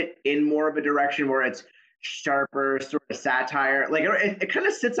driven it in more of a direction where it's sharper sort of satire. Like it kind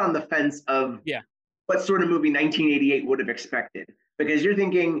of sits on the fence of what sort of movie 1988 would have expected, because you're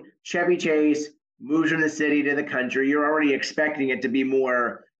thinking Chevy Chase moves from the city to the country. You're already expecting it to be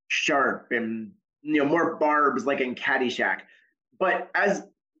more sharp and more barbs like in Caddyshack. But as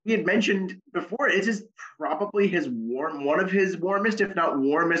we had mentioned before, it is probably one of his warmest, if not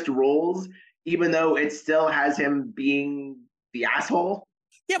warmest, roles, even though it still has him being the asshole.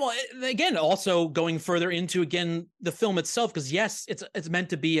 Yeah, well, again, also going further into, again, the film itself, because yes, it's meant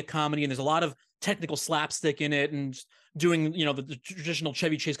to be a comedy, and there's a lot of technical slapstick in it, and doing, the traditional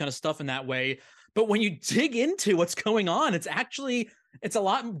Chevy Chase kind of stuff in that way. But when you dig into what's going on, it's a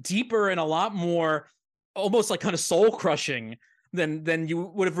lot deeper and a lot more almost like kind of soul crushing than you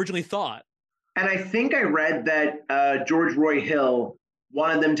would have originally thought. And I think I read that George Roy Hill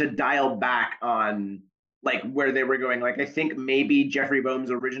wanted them to dial back on like where they were going. Like I think maybe Jeffrey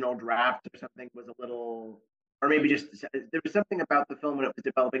Boehm's original draft or something was a little or maybe just there was something about the film when it was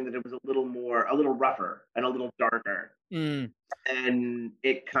developing that it was a little rougher and a little darker, and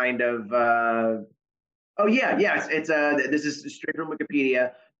it kind of. Oh yeah, yes, it's this is straight from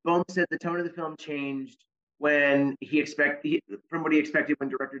Wikipedia. Bohm said the tone of the film changed when from what he expected when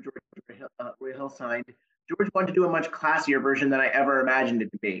director Roy Hill signed. George wanted to do a much classier version than I ever imagined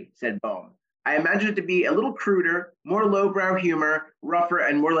it to be, said Bohm. I imagined it to be a little cruder, more lowbrow humor, rougher,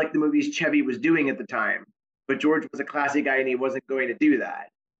 and more like the movies Chevy was doing at the time. But George was a classy guy and he wasn't going to do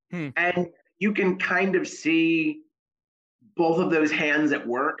that. And you can kind of see both of those hands at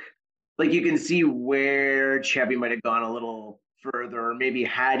work. Like you can see where Chevy might have gone a little further, or maybe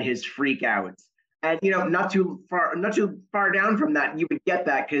had his freak outs. And not too far down from that, you would get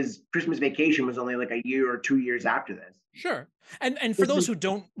that because Christmas Vacation was only like a year or 2 years after this. Sure. And for those who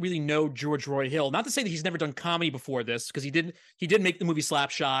don't really know George Roy Hill, not to say that he's never done comedy before this, because he did make the movie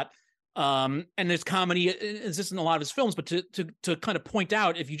Slapshot. And there's comedy exists in a lot of his films, but to kind of point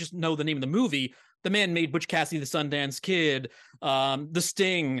out, if you just know the name of the movie, the man made Butch Cassidy, the Sundance Kid, The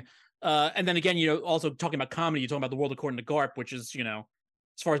Sting, and then again, also talking about comedy, you're talking about The World According to Garp, which is,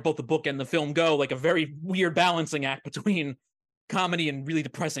 as far as both the book and the film go, like a very weird balancing act between comedy and really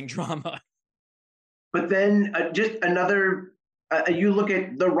depressing drama. But then just another, you look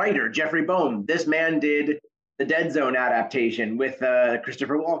at the writer, Jeffrey Bohm. This man did the Dead Zone adaptation with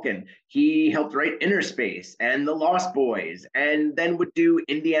Christopher Walken. He helped write Inner Space and The Lost Boys, and then would do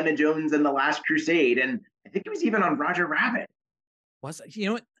Indiana Jones and The Last Crusade. And I think he was even on Roger Rabbit.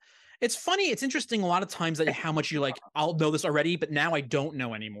 It's funny. It's interesting a lot of times that how much you like, I'll know this already, but now I don't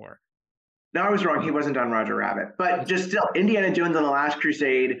know anymore. No, I was wrong. He wasn't on Roger Rabbit. But just still, Indiana Jones and The Last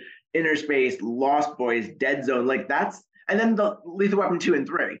Crusade, Inner Space, Lost Boys, Dead Zone, like that's, and then the Lethal Weapon 2 and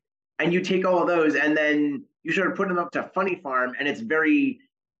 3. And you take all of those and then you sort of put them up to Funny Farm, and it's very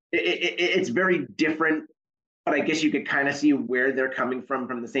different, but I guess you could kind of see where they're coming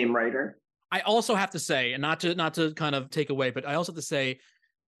from the same writer. I also have to say, and not to kind of take away, but I also have to say,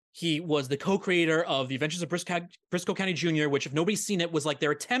 he was the co-creator of The Adventures of Briscoe County Jr., which, if nobody's seen it, was like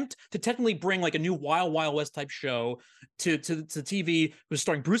their attempt to technically bring like a new Wild Wild West type show to TV. It was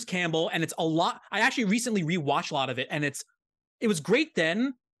starring Bruce Campbell, and it's a lot. I actually recently rewatched a lot of it, and it was great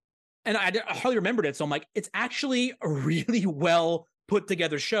then, and I hardly remembered it. So I'm like, it's actually a really well put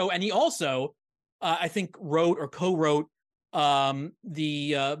together show. And he also, I think, wrote or co-wrote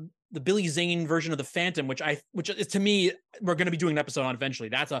the Billy Zane version of The Phantom, which is, to me, we're going to be doing an episode on eventually.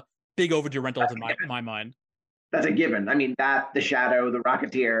 That's a big overdue rental in my mind. That's a given. I mean, that, The Shadow, The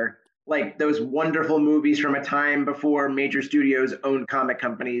Rocketeer, like those wonderful movies from a time before major studios owned comic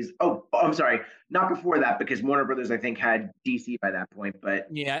companies. Oh, I'm sorry, not before that, because Warner Brothers, I think, had DC by that point. But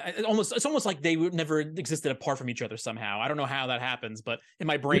yeah, it's almost like they never existed apart from each other somehow. I don't know how that happens, but in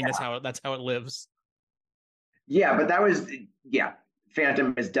my brain, that's how it lives. Yeah, but that was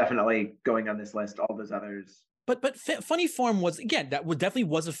Phantom is definitely going on this list. All those others, but Funny Farm was, again, definitely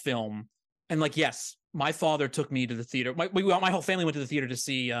was a film, and like, yes, my father took me to the theater. My whole family went to the theater to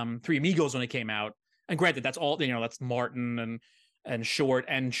see Three Amigos when it came out. And granted, that's all, that's Martin and Short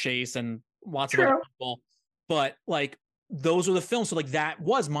and Chase and lots of other people. But like, those were the films. So like, that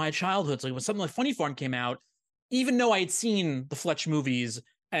was my childhood. So when something like Funny Farm came out, even though I had seen the Fletch movies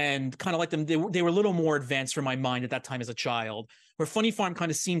and kind of like them, they were a little more advanced for my mind at that time as a child, where Funny Farm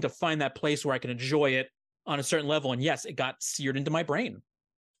kind of seemed to find that place where I can enjoy it on a certain level. And yes, it got seared into my brain.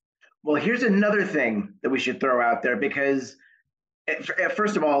 Well, here's another thing that we should throw out there, because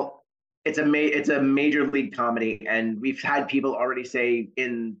first of all, it's a major league comedy, and we've had people already say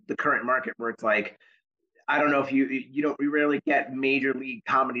in the current market where it's like, I don't know if we rarely get major league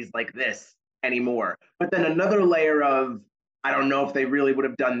comedies like this anymore. But then another layer of, I don't know if they really would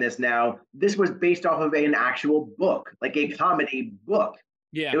have done this now. This was based off of an actual book, like a comedy book.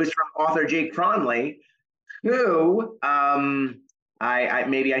 Yeah, it was from author Jake Cronley, who I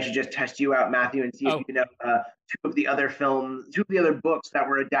maybe I should just test you out, Matthew, and see if you know two of the other books that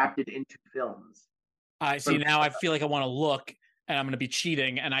were adapted into films. I see. Now I feel like I want to look, and I'm going to be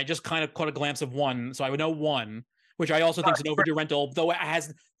cheating, and I just kind of caught a glance of one, so I would know one, which I also think is an overdue rental, though it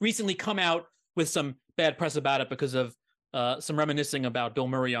has recently come out with some bad press about it because of some reminiscing about Bill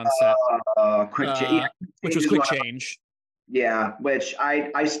Murray on set. Which was Quick Change. Yeah, which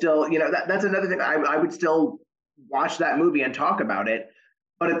I still, that's another thing. I would still watch that movie and talk about it,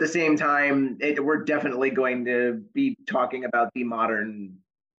 but at the same time, we're definitely going to be talking about the modern.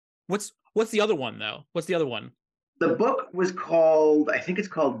 What's the other one though? What's the other one? The book was called, I think it's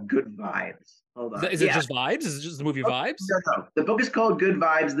called Good Vibes. Hold on. Is it just Vibes? Is it just the movie Vibes? No. The book is called Good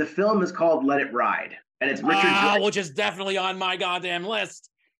Vibes. The film is called Let It Ride, and it's Richard Dreyfuss, which is definitely on my goddamn list.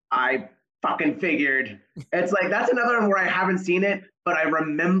 fucking figured. It's like that's another one where I haven't seen it, but I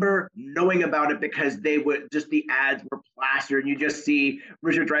remember knowing about it because they would just the ads were plastered, and you just see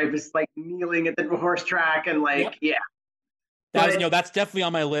Richard Dreyfuss like kneeling at the horse track and like Yep. yeah. That was, But that's definitely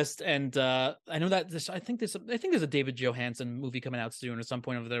on my list, and I know that I think there's a David Johansen movie coming out soon, or some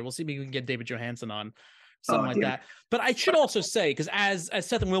point over there. We'll see if we can get David Johansen on, something like that. But I should also say, because as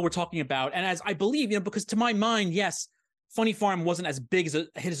Seth and Will were talking about, and as I believe, because to my mind, yes, Funny Farm wasn't as big as a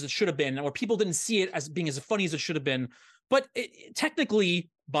hit as it should have been, or people didn't see it as being as funny as it should have been. But technically,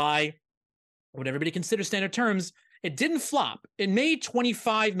 by what everybody considers standard terms, it didn't flop. It made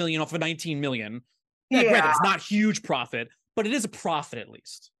 25 million off of 19 million. Yeah, granted, it's not huge profit, but it is a profit at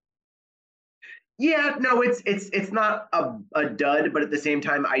least. Yeah, no, it's not a dud, but at the same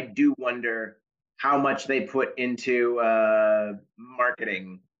time, I do wonder how much they put into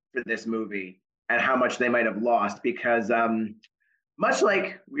marketing for this movie and how much they might have lost because much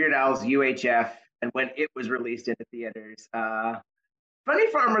like Weird Al's UHF and when it was released into theaters,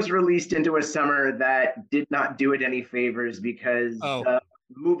 Funny Farm was released into a summer that did not do it any favors because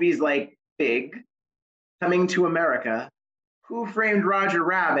movies like Big, Coming to America, Who Framed Roger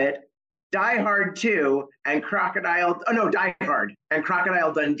Rabbit, Die Hard 2, and Die Hard and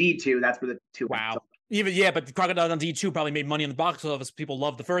Crocodile Dundee 2. That's where the two. Wow. But Crocodile Dundee 2 probably made money in the box office. People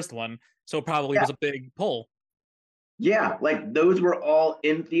loved the first one, so it probably was a big pull. Yeah, like those were all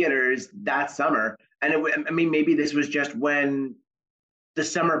in theaters that summer, and maybe this was just when the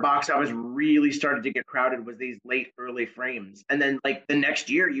summer box office really started to get crowded. Was these late early frames, and then like the next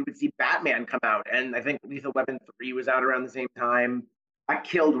year you would see Batman come out, and I think Lethal Weapon 3 was out around the same time. I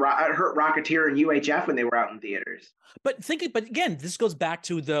hurt Rocketeer and UHF when they were out in theaters. But again, this goes back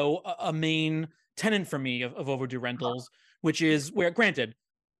to though a main tenet for me of Overdue Rentals, which is where, granted,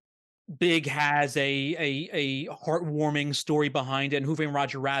 Big has a heartwarming story behind it, and Who Framed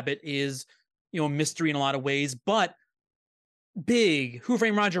Roger Rabbit is a mystery in a lot of ways, but Big, Who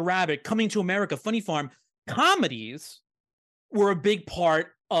Framed Roger Rabbit, Coming to America, Funny Farm, comedies were a big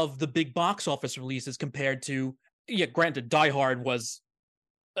part of the big box office releases compared to, granted, Die Hard was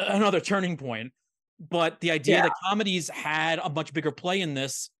another turning point, but the idea that comedies had a much bigger play in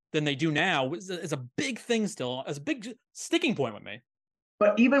this than they do now is a big thing still, as a big sticking point with me.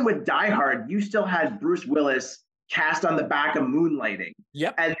 But even with Die Hard, you still had Bruce Willis cast on the back of Moonlighting.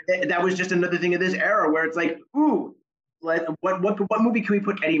 Yep. And that was just another thing of this era where it's like, ooh, what movie can we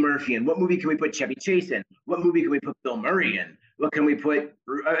put Eddie Murphy in? What movie can we put Chevy Chase in? What movie can we put Bill Murray in? What can we put,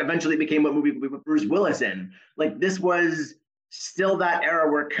 eventually became what movie can we put Bruce Willis in? Like this was still that era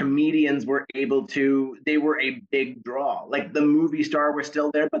where comedians were they were a big draw. Like the movie star was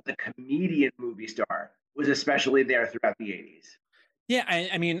still there, but the comedian movie star was especially there throughout the 80s. Yeah,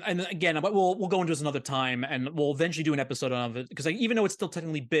 I mean, and again, we'll go into this another time, and we'll eventually do an episode on it because even though it's still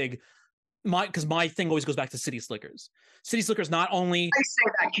technically big, my thing always goes back to City Slickers. City Slickers not only I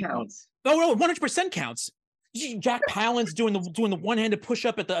say that counts. Oh no, 100% counts. Jack Palance doing the one-handed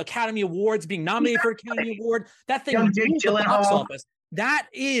push-up at the Academy Awards, being nominated for Academy Award. That thing moved the box office. That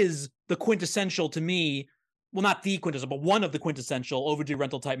is the quintessential to me. Well, not the quintessential, but one of the quintessential overdue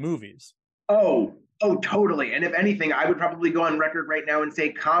rental type movies. Oh, totally. And if anything, I would probably go on record right now and say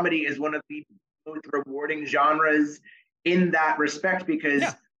comedy is one of the most rewarding genres in that respect because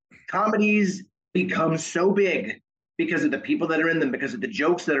comedies become so big because of the people that are in them, because of the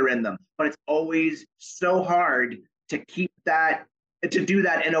jokes that are in them. But it's always so hard to do that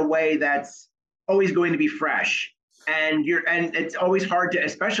in a way that's always going to be fresh. And it's always hard to,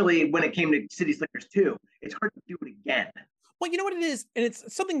 especially when it came to City Slickers 2, it's hard to do it again. Well, you know what it is? And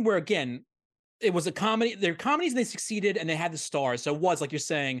it's something where, again, it was a comedy. They're comedies and they succeeded and they had the stars. So it was, like you're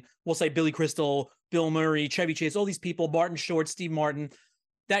saying, we'll say Billy Crystal, Bill Murray, Chevy Chase, all these people, Martin Short, Steve Martin,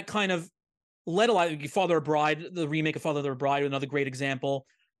 that kind of led a lot. Father of Bride, the remake of Father of the Bride, another great example.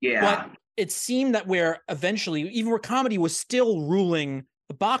 Yeah. But it seemed that where eventually, even where comedy was still ruling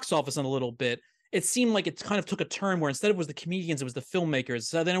the box office in a little bit, it seemed like it kind of took a turn where instead it was the comedians, it was the filmmakers.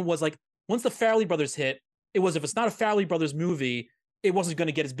 So then it was like, once the Farrelly Brothers hit, it was, if it's not a Farrelly Brothers movie, it wasn't going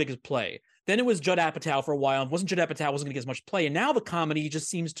to get as big as play. Then it was Judd Apatow for a while. Judd Apatow wasn't going to get as much play. And now the comedy just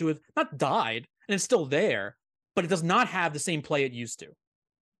seems to have not died, and it's still there, but it does not have the same play it used to.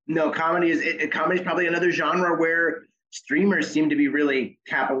 No, comedy is probably another genre where streamers seem to be really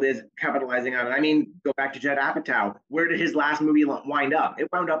capitalizing on it. I mean, go back to Judd Apatow. Where did his last movie wind up? It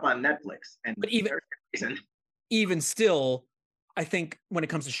wound up on Netflix. But even still, I think when it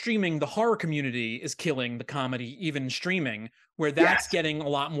comes to streaming, the horror community is killing the comedy, even streaming, where that's getting a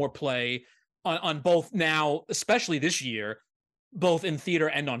lot more play on both now, especially this year, both in theater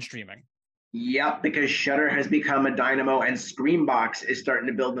and on streaming. Yep, because Shudder has become a dynamo, and Screambox is starting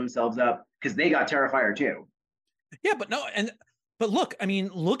to build themselves up because they got Terrifier too. Yeah, but look, I mean,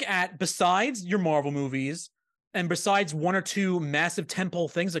 look at, besides your Marvel movies and besides one or two massive tentpole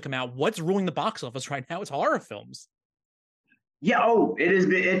things that come out, what's ruling the box office right now? It's horror films. Yeah, it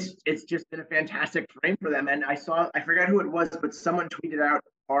is. It's just been a fantastic frame for them. And I forgot who it was, but someone tweeted out,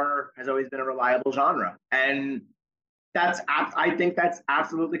 horror has always been a reliable genre, and I think that's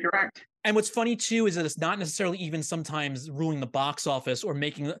absolutely correct. And what's funny too is that it's not necessarily even sometimes ruling the box office or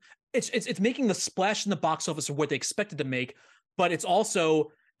making it's making the splash in the box office of what they expected to make, but it's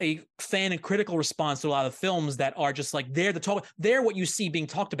also a fan and critical response to a lot of films that are just like they're what you see being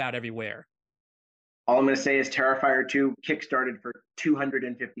talked about everywhere. All I'm going to say is Terrifier 2 kickstarted for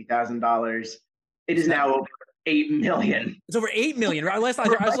 $250,000. It is now over 8 million. It's over 8 million. Last I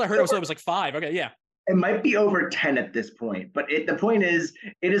heard it was like 5. Okay, yeah. It might be over 10 at this point, but the point is,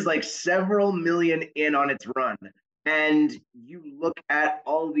 it is like several million in on its run. And you look at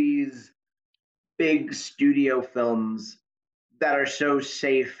all these big studio films that are so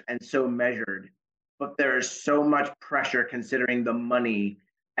safe and so measured, but there's so much pressure considering the money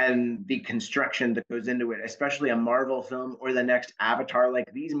and the construction that goes into it, especially a Marvel film or the next Avatar.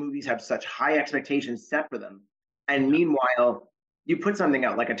 Like, these movies have such high expectations set for them. And meanwhile, you put something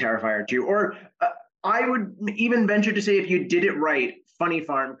out like a Terrifier 2, or I would even venture to say, if you did it right, Funny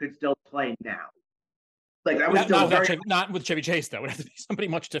Farm could still play now. Like, that was not with Chevy Chase, though. It would have to be somebody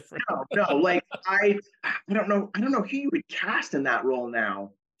much different. No. Like, I don't know who you would cast in that role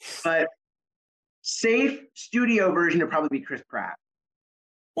now, but safe studio version would probably be Chris Pratt.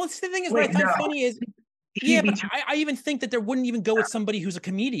 Well, the thing is, what I find funny is, yeah, but I even think that they wouldn't even go with somebody who's a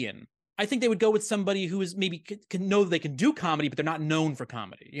comedian. I think they would go with somebody who is maybe can know they can do comedy, but they're not known for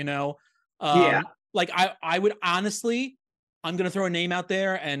comedy. You know? Yeah. Like I would honestly, I'm going to throw a name out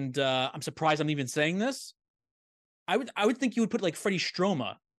there, and I'm surprised I'm even saying this. I would think you would put like Freddie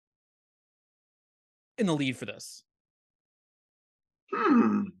Stroma in the lead for this.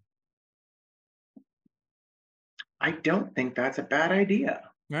 I don't think that's a bad idea.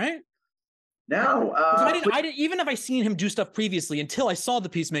 Right? No. I didn't, even if I seen him do stuff previously, until I saw The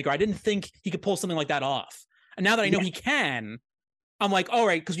Peacemaker, I didn't think he could pull something like that off. And now that I know he can, I'm like, all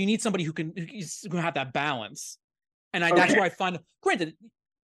right, because you need somebody who can have that balance. And that's where I find, granted,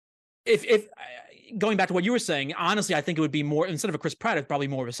 if going back to what you were saying, honestly, I think it would be more, instead of a Chris Pratt, it's probably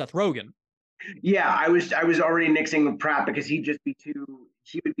more of a Seth Rogen. Yeah, I was already nixing with Pratt because he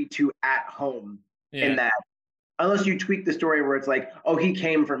would be too at home in that. Unless you tweak the story where it's like, oh, he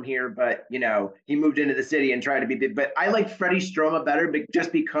came from here, but he moved into the city and tried to be big. But I like Freddie Stroma better, but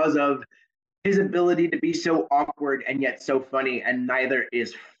just because of his ability to be so awkward and yet so funny, and neither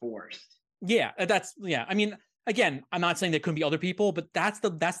is forced. Yeah, I mean, again, I'm not saying there couldn't be other people, but that's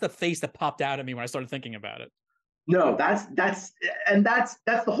the face that popped out at me when I started thinking about it. No, that's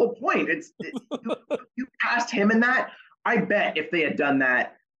the whole point. You cast him in that. I bet if they had done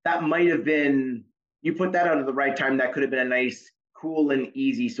that, that might have been, you put that out at the right time, that could have been a nice, cool and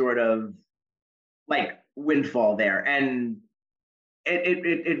easy sort of like windfall there. And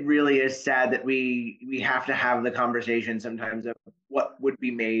it really is sad that we have to have the conversation sometimes of what would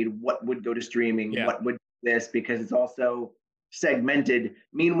be made, what would go to streaming, what would this, because it's also segmented.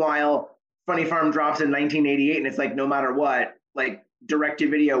 Meanwhile, Funny Farm drops in 1988, and it's like, no matter what, like,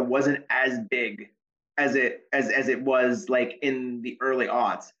 direct-to-video wasn't as big as it was like in the early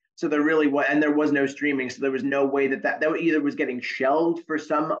aughts. So there really was, and there was no streaming, so there was no way that either was getting shelved for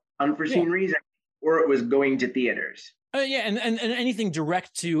some unforeseen reason, or it was going to theaters. And anything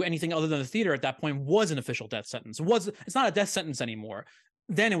direct to anything other than the theater at that point was an official death sentence. It's not a death sentence anymore.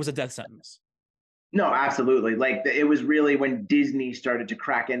 Then it was a death sentence. No, absolutely. Like, it was really when Disney started to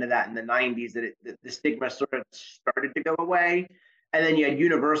crack into that in the 90s that the stigma sort of started to go away. And then you had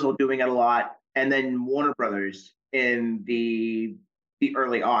Universal doing it a lot, and then Warner Brothers in the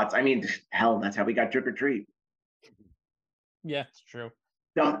early aughts. I mean, hell, that's how we got Trick or Treat. Yeah, it's true.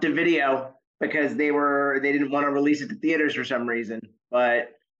 Dumped to video because they didn't want to release it to theaters for some reason.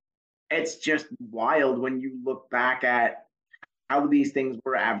 But it's just wild when you look back at how these things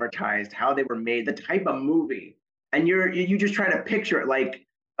were advertised, how they were made, the type of movie. And you just try to picture it like,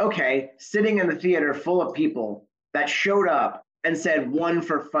 okay, sitting in the theater full of people that showed up and said 1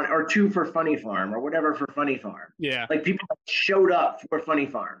 for fun or 2 for Funny Farm or whatever for Funny Farm. Yeah. Like, people that showed up for Funny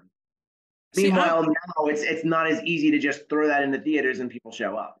Farm. Meanwhile, now it's not as easy to just throw that in the theaters and people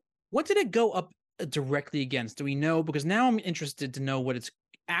show up. What did it go up directly against? Do we know? Because now I'm interested to know what its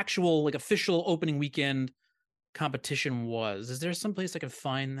actual, like, official opening weekend competition was. Is there some place I can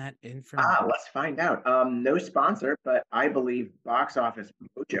find that information? Let's find out. No sponsor, but I believe Box Office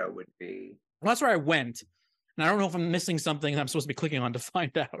Mojo would be. Well, that's where I went, and I don't know if I'm missing something I'm supposed to be clicking on to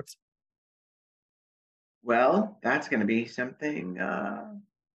find out. Well, that's going to be something.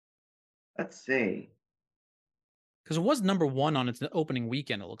 Let's see. Because it was number 1 on its opening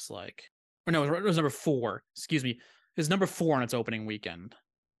weekend, it looks like. Or no, it was number 4. Excuse me. It's number 4 on its opening weekend.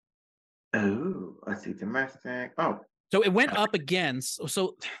 Oh, let's see. Domestic. Oh, so it went up against.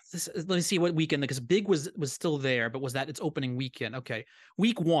 So this, let me see what weekend, because Big was still there, but was that its opening weekend? Okay,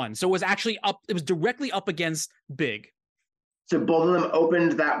 week 1. So it was actually up. It was directly up against Big. So both of them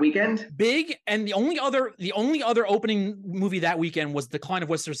opened that weekend? Big, and the only other opening movie that weekend was Decline of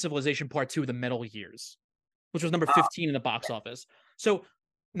Western Civilization Part 2, The Metal Years, which was number 15 in the box office. So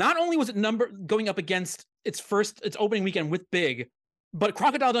not only was it going up against its opening weekend with Big, but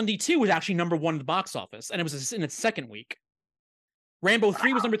Crocodile Dundee 2 was actually number 1 in the box office, and it was in its second week. Rambo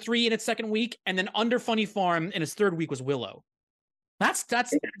 3 was number 3 in its second week, and then Under Funny Farm in its third week was Willow. That's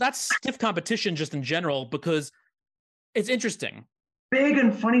stiff competition just in general, because it's interesting. Big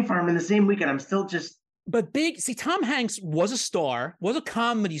and Funny Farm in the same weekend. I'm still just. But Big, see, Tom Hanks was a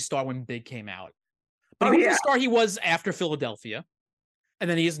comedy star when Big came out. But he was the star he was after Philadelphia, and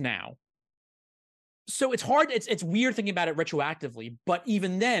then he is now. So it's hard. It's weird thinking about it retroactively, but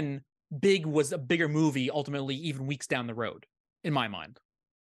even then, Big was a bigger movie ultimately, even weeks down the road, in my mind.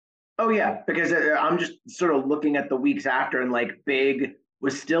 Oh yeah, because I'm just sort of looking at the weeks after, and like Big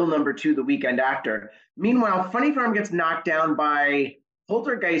was still number 2 the weekend after. Meanwhile, Funny Farm gets knocked down by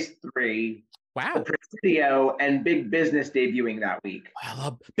Poltergeist 3, wow, The Presidio, and Big Business debuting that week. I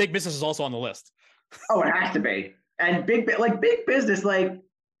love Big Business is also on the list. Oh, it has to be. And Big Business,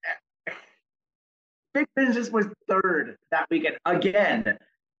 Big Business was 3rd that weekend again.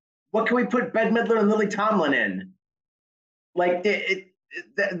 What can we put Bette Midler and Lily Tomlin in?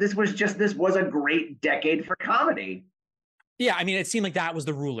 This was a great decade for comedy. Yeah, I mean, it seemed like that was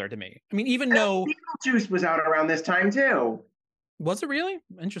the ruler to me. I mean, even though Beetlejuice was out around this time too. Was it really?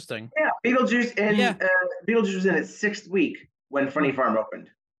 Interesting. Yeah, Beetlejuice Beetlejuice was in its 6th week when Funny Farm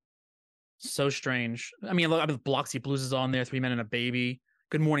opened. So strange. I mean, look, Biloxi Blues is on there. 3 Men and a Baby.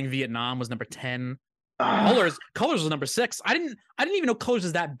 Good Morning Vietnam was number 10. Colors was number 6. I didn't even know Colors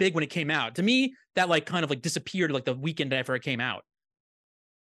was that big when it came out. To me, that kind of disappeared the weekend after it came out.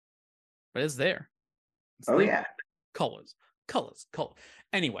 But it's there. Yeah. Colors.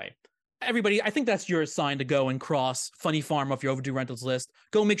 Anyway, everybody, I think that's your sign to go and cross Funny Farm off your overdue rentals list.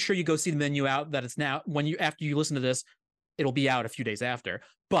 Go make sure you go see the menu out. That it's now after you listen to this, it'll be out a few days after.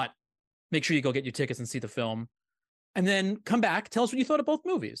 But make sure you go get your tickets and see the film, and then come back. Tell us what you thought of both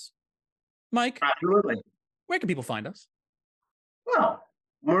movies. Mike, absolutely. Where can people find us? Well,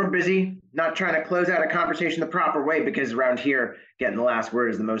 we're busy not trying to close out a conversation the proper way, because around here, getting the last word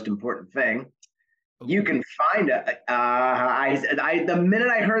is the most important thing. You can find it. The minute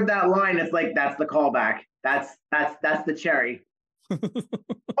I heard that line, it's like, that's the callback. That's the cherry.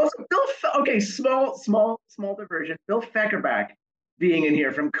 Also, small diversion. Bill Feckerback being in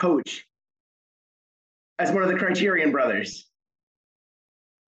here from Coach as one of the Criterion brothers.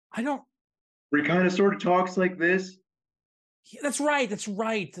 He kind of sort of talks like this. Yeah, that's right.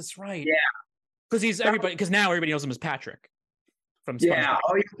 Yeah. Because now everybody knows him as Patrick from SpongeBob. Yeah.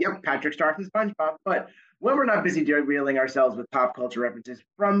 Oh, yeah. Patrick Star from SpongeBob. But when we're not busy derailing ourselves with pop culture references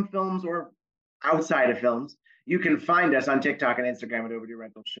from films or outside of films, you can find us on TikTok and Instagram at Overdue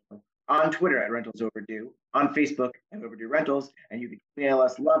Rentals Show, on Twitter at Rentals Overdue, on Facebook at Overdue Rentals, and you can email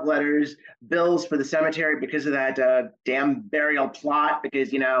us love letters, bills for the cemetery because of that damn burial plot.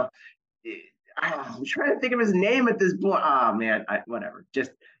 Because I'm trying to think of his name at this point. Oh man, whatever.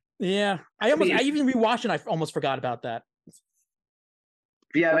 Just yeah. I even rewatched it. I almost forgot about that.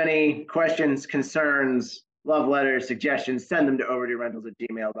 If you have any questions, concerns, love letters, suggestions, send them to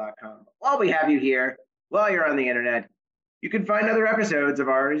overduerentals@gmail.com. While we have you here, while you're on the internet, you can find other episodes of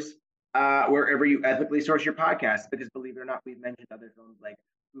ours wherever you ethically source your podcasts, because believe it or not, we've mentioned other films like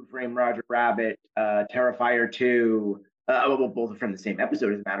Who Framed Roger Rabbit, Terrifier 2, both are from the same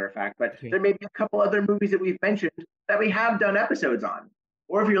episode, as a matter of fact, but there may be a couple other movies that we've mentioned that we have done episodes on.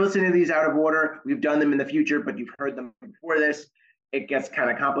 Or if you're listening to these out of order, we've done them in the future, but you've heard them before this. It gets kind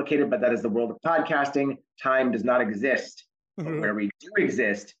of complicated, but that is the world of podcasting. Time does not exist. But where we do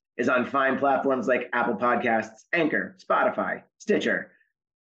exist is on fine platforms like Apple Podcasts, Anchor, Spotify, Stitcher.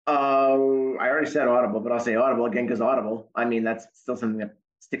 I already said Audible, but I'll say Audible again because Audible, I mean, that's still something that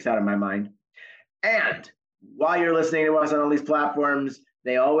sticks out in my mind. And while you're listening to us on all these platforms,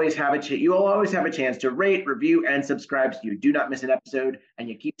 they always have you will always have a chance to rate, review, and subscribe so you do not miss an episode. And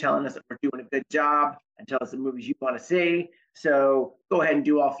you keep telling us that we're doing a good job and tell us the movies you want to see. So go ahead and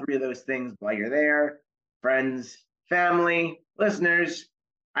do all three of those things while you're there. Friends, family, listeners,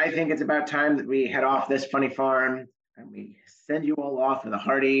 I think it's about time that we head off this funny farm and we send you all off with a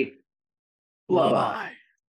hearty bye-bye.